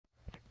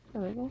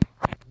There we go.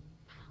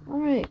 All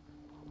right.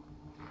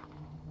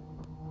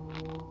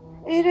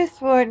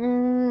 Edith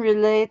Wharton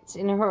relates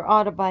in her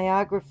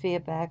autobiography, A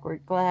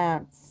Backward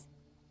Glance,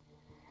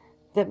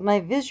 that my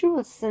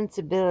visual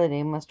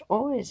sensibility must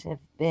always have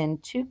been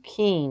too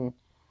keen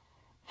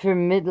for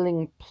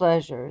middling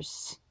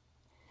pleasures.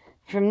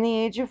 From the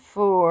age of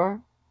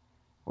 4,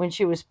 when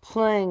she was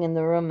playing in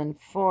the Roman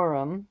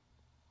Forum,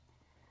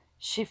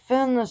 she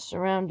found the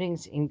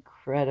surroundings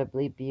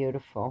incredibly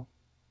beautiful.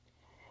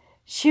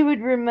 She would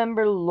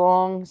remember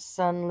long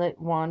sunlit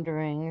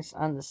wanderings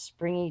on the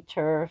springy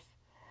turf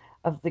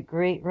of the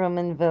great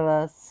Roman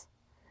villas,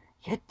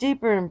 yet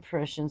deeper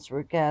impressions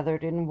were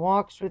gathered in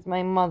walks with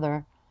my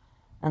mother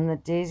on the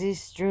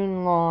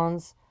daisy-strewn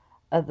lawns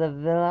of the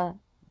Villa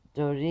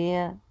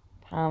Doria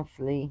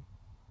Pamphili,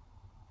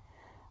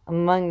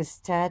 among the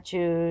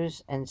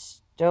statues and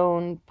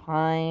stone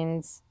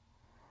pines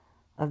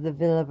of the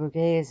Villa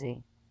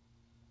Borghese.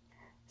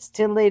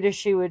 Still later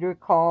she would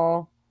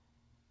recall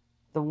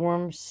the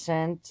warm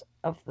scent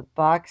of the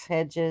box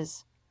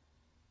hedges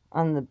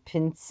on the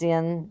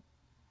Pincian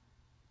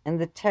and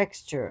the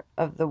texture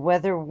of the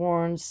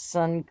weather-worn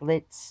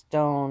sun-gilt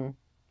stone.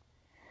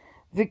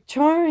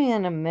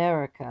 Victorian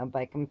America,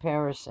 by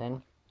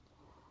comparison,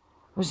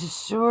 was a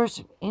source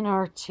of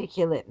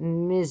inarticulate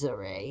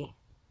misery,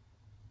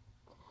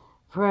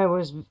 for I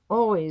was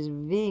always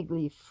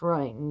vaguely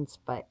frightened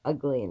by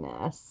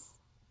ugliness.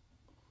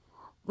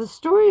 The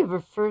story of her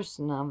first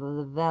novel,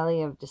 The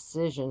Valley of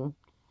Decision,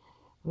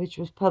 which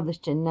was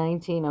published in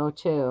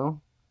 1902,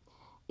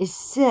 is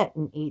set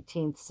in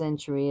 18th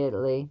century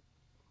Italy.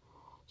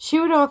 She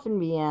would often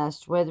be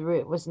asked whether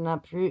it was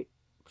not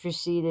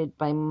preceded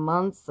by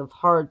months of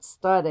hard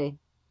study.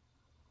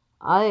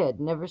 I had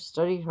never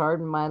studied hard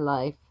in my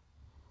life.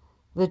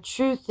 The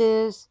truth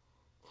is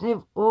that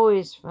I've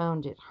always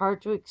found it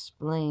hard to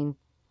explain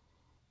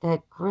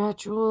that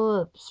gradual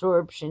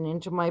absorption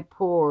into my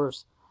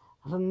pores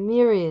of a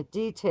myriad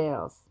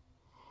details.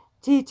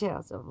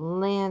 Details of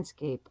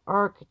landscape,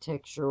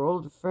 architecture,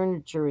 old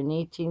furniture, and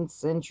 18th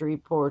century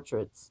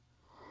portraits.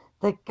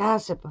 The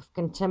gossip of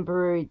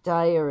contemporary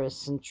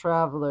diarists and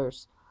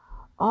travelers,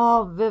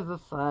 all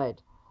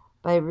vivified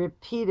by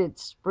repeated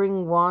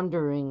spring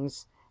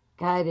wanderings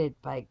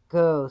guided by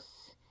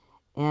Goethe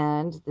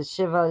and the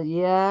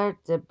Chevalier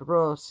de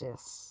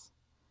Brosses,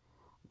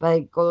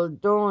 by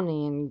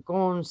Goldoni and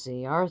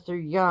Gonzi, Arthur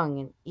Young,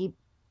 and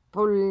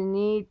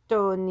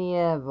Ippolito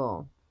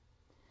Nievo.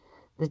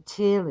 The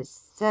tale is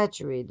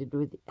saturated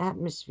with the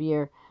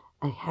atmosphere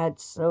I had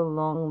so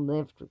long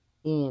lived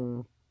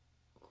in.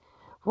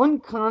 One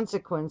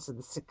consequence of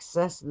the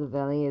success of The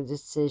Valley of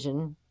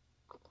Decision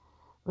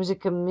was a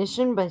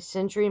commission by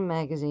Century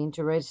magazine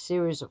to write a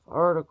series of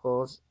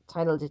articles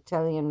titled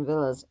Italian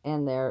Villas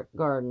and Their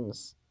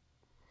Gardens.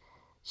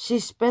 She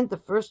spent the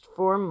first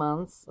 4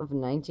 months of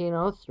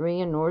 1903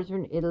 in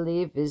northern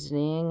Italy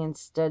visiting and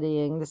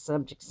studying the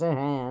subjects at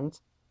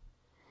hand.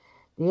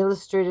 The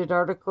illustrated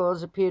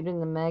articles appeared in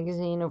the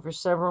magazine over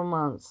several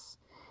months,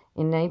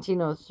 in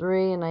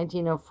 1903 and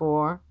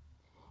 1904,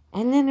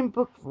 and then in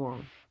book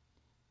form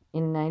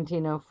in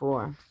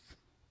 1904.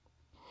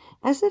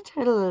 As the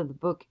title of the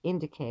book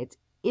indicates,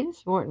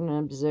 Edith Wharton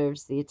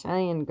observes the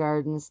Italian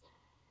gardens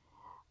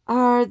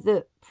are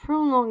the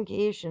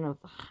prolongation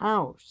of the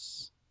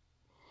house,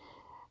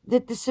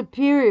 that the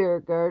superior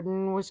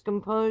garden was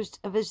composed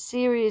of a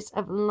series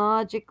of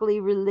logically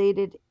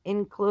related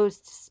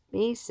enclosed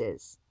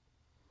spaces.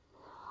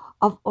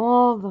 Of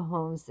all the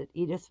homes that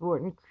Edith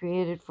Wharton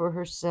created for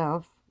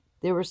herself,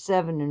 there were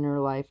 7 in her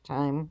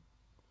lifetime.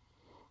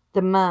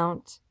 The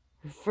Mount,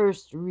 her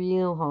first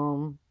real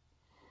home,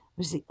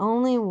 was the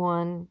only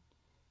one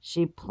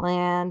she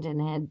planned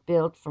and had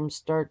built from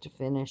start to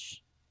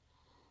finish.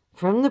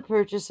 From the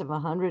purchase of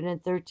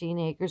 113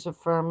 acres of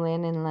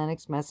farmland in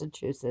Lenox,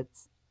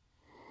 Massachusetts,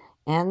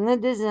 and the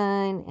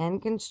design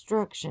and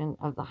construction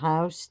of the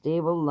house,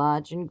 stable,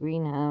 lodge, and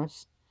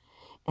greenhouse,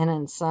 an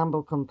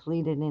ensemble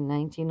completed in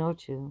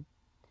 1902,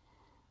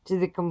 to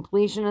the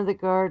completion of the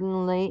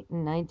garden late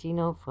in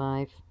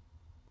 1905.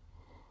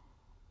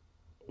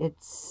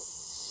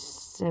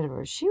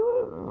 Etc.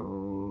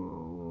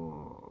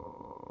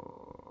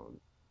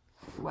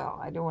 Well,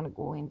 I don't want to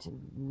go into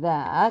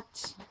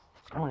that.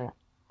 I want to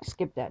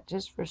skip that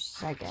just for a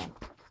second.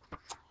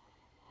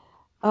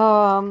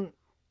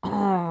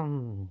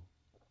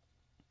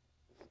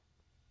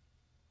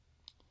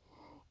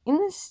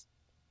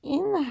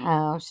 In the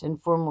house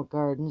and formal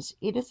gardens,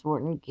 Edith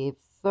Wharton gave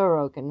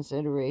thorough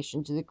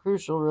consideration to the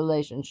crucial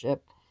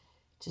relationship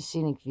to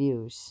scenic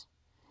views,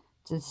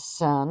 to the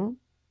sun,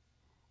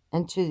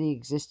 and to the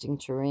existing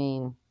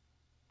terrain.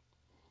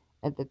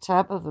 At the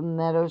top of a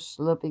meadow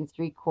sloping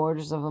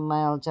 3/4 of a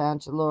mile down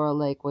to Laurel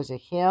Lake was a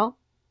hill,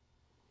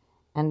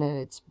 and at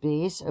its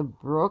base a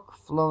brook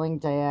flowing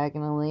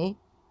diagonally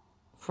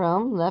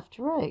from left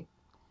to right.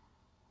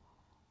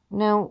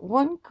 Now,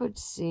 one could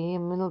see a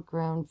middle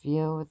ground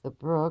view of the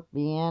brook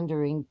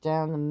meandering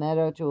down the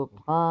meadow to a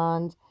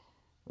pond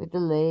with the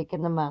lake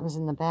and the mountains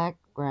in the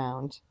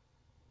background.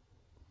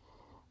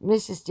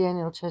 Mrs.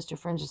 Daniel Chester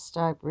Frances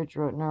Stockbridge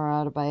wrote in her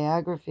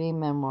autobiography,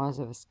 Memoirs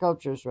of a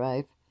Sculptor's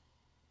Wife,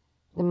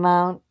 "The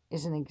Mount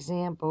is an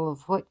example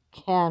of what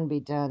can be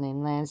done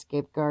in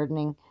landscape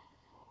gardening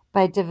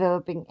by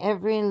developing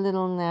every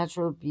little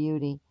natural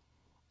beauty.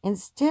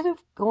 Instead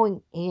of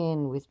going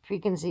in with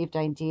preconceived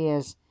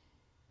ideas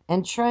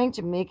and trying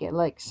to make it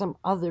like some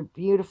other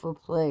beautiful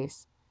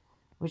place,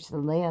 which the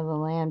lay of the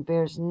land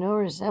bears no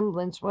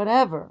resemblance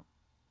whatever."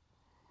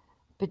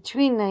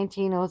 Between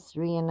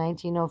 1903 and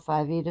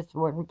 1905, Edith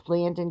Wharton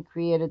planned and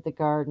created the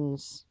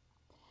gardens.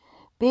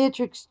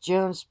 Beatrix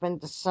Jones spent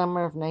the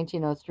summer of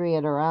 1903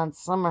 at her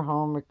aunt's summer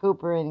home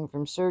recuperating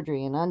from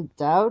surgery, and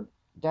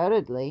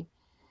undoubtedly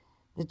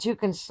the two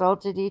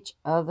consulted each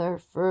other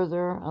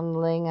further on the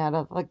laying out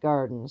of the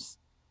gardens.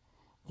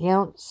 The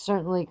aunt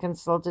certainly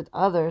consulted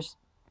others,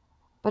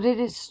 but it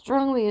is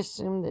strongly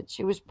assumed that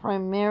she was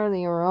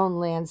primarily her own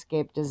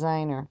landscape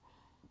designer,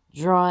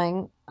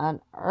 drawing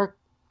on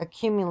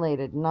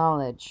accumulated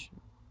knowledge.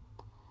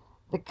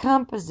 The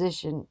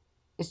composition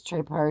is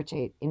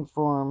tripartite in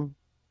form.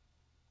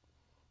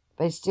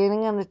 By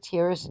standing on the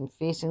terrace and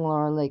facing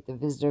Laura Lake, the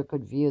visitor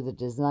could view the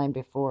design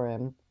before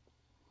him.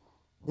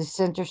 The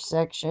center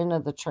section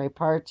of the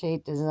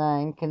tripartite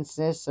design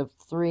consists of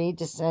 3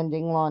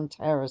 descending lawn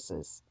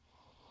terraces,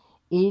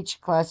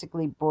 each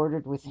classically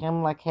bordered with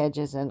hemlock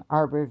hedges and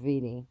arbor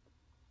vitae.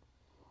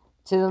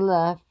 To the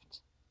left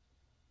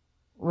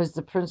was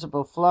the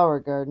principal flower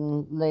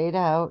garden, laid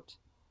out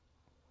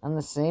on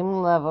the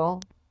same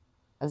level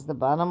as the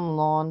bottom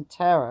lawn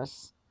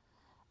terrace,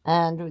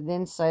 and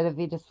within sight of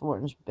Edith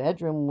Wharton's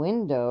bedroom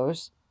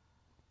windows,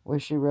 where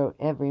she wrote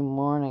every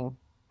morning.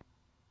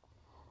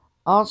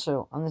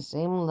 Also on the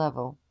same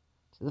level,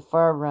 to the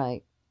far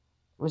right,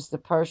 was the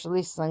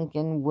partially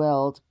sunken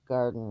walled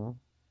garden,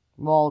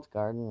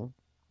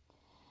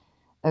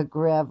 a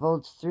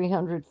graveled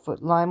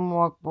 300-foot lime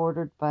walk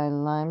bordered by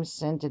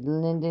lime-scented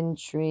linden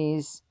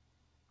trees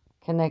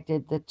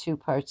connected the 2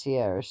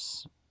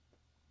 parterres.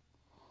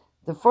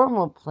 The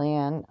formal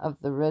plan of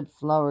the red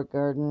flower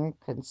garden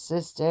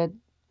consisted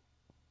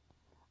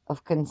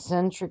of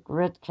concentric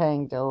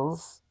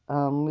rectangles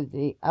with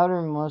the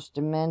outermost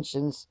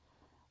dimensions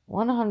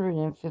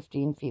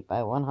 115 feet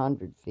by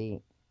 100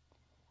 feet.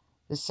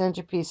 The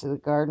centerpiece of the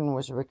garden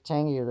was a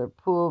rectangular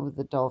pool with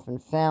a dolphin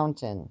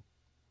fountain.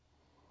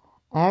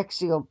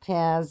 Axial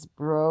paths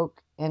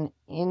broke an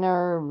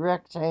inner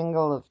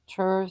rectangle of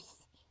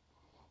turf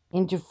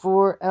into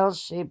 4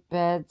 L-shaped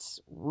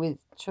beds with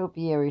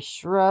topiary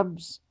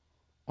shrubs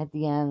at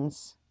the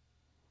ends.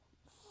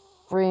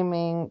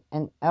 Framing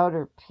an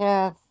outer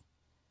path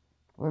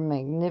were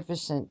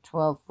magnificent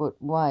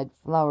 12-foot wide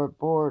flower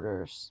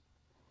borders.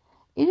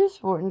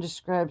 Edith Wharton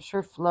describes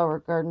her flower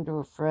garden to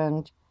a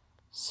friend,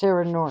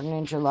 Sarah Norton,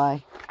 in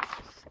July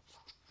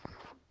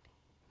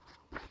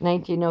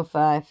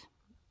 1905.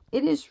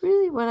 "It is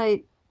really what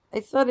I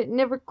thought it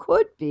never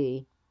could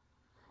be.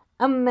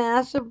 A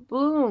mass of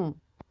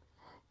bloom.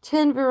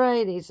 10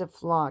 varieties of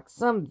phlox,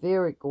 some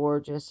very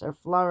gorgeous, are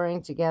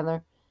flowering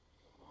together.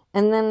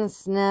 And then the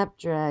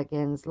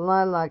snapdragons,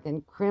 lilac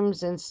and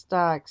crimson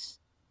stocks,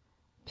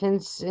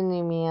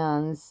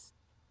 pincennions,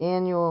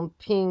 annual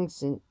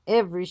pinks in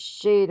every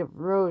shade of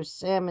rose,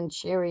 salmon,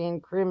 cherry,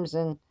 and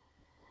crimson,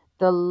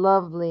 the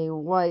lovely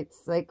white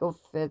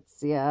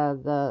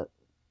cycophycia, the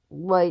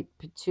white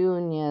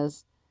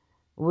petunias,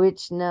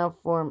 which now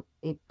form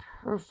a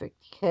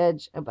perfect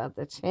hedge about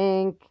the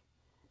tank,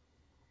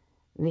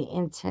 the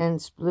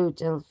intense blue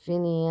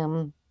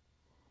delphinium,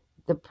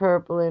 the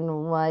purple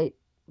and white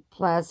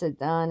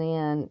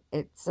Placidonian,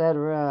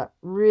 etc.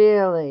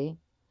 Really,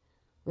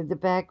 with the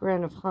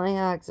background of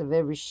hollyhocks of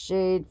every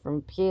shade,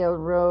 from pale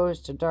rose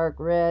to dark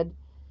red,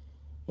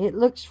 it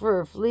looks for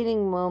a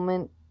fleeting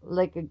moment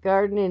like a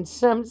garden in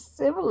some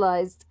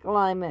civilized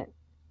climate."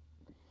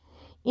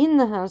 In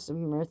the House of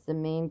Mirth, the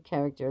main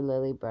character,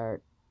 Lily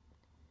Bart,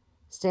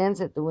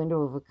 stands at the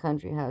window of a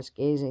country house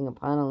gazing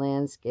upon a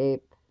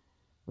landscape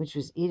which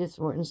was Edith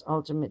Wharton's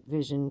ultimate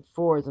vision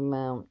for the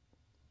Mount.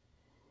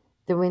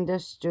 The window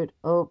stood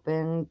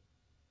open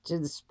to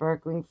the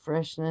sparkling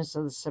freshness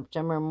of the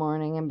September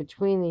morning, and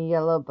between the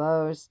yellow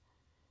boughs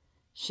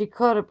she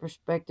caught a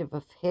perspective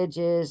of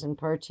hedges and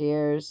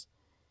parterres,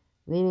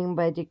 leading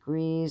by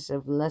degrees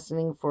of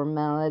lessening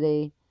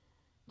formality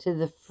to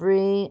the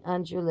free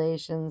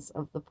undulations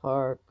of the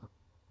park.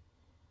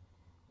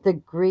 The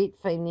great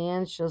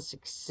financial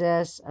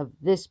success of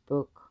this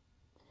book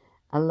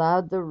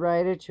allowed the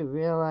writer to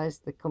realize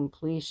the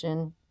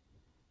completion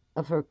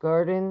of her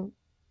garden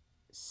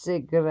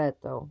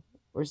segreto,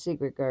 or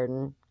secret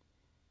garden.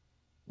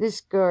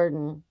 This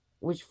garden,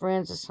 which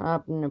Frances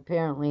Houghton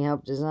apparently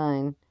helped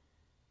design,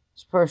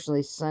 is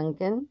partially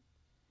sunken,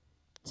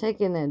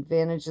 taking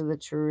advantage of the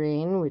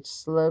terrain which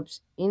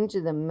slopes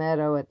into the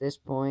meadow at this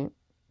point.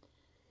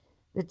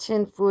 The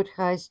 10-foot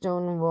high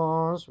stone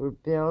walls were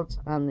built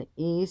on the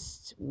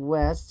east,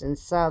 west, and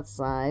south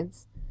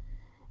sides,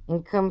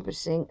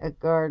 encompassing a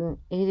garden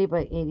 80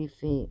 by 80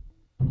 feet.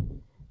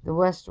 The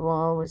west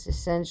wall was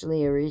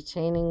essentially a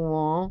retaining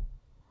wall,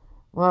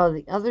 while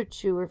the other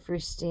two were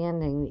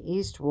freestanding. The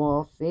east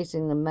wall,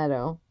 facing the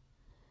meadow,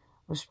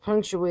 was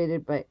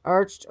punctuated by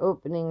arched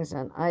openings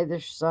on either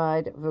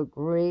side of a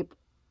grape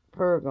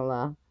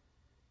pergola,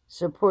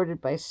 supported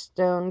by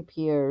stone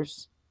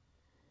piers.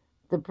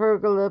 The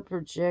pergola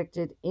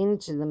projected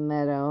into the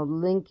meadow,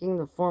 linking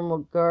the formal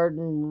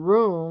garden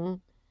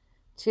room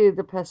to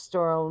the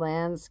pastoral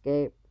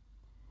landscape.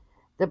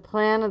 The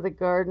plan of the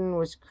garden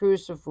was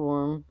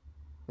cruciform,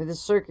 with a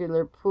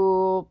circular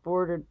pool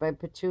bordered by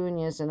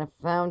petunias and a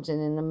fountain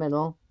in the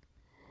middle.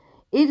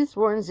 Edith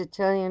Wharton's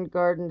Italian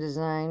garden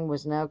design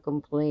was now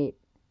complete.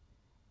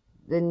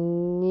 The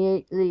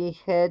neatly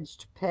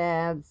hedged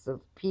paths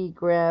of pea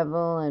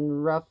gravel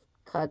and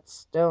rough-cut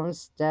stone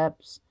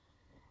steps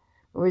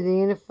were the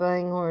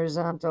unifying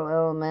horizontal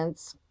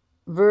elements.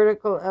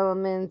 Vertical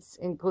elements,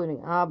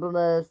 including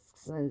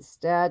obelisks and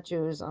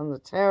statues on the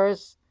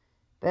terrace,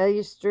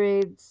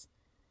 balustrades,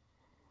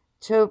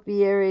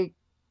 topiary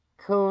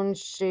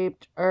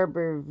cone-shaped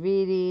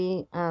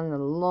arborvitae on the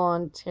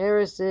lawn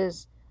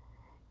terraces,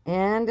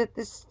 and at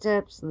the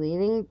steps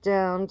leading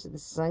down to the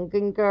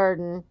sunken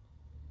garden,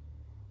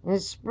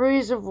 and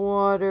sprays of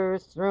water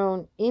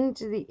thrown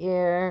into the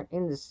air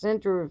in the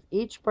center of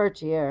each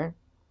parterre,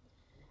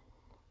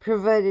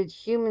 provided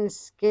human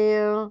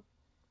scale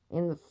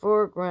in the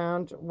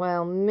foreground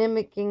while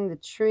mimicking the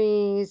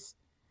trees,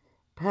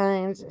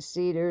 pines,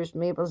 cedars,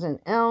 maples, and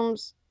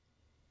elms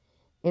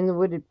in the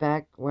wooded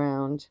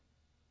background.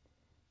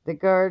 The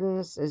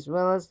gardens, as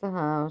well as the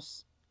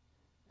house,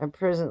 are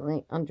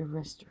presently under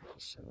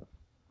restoration.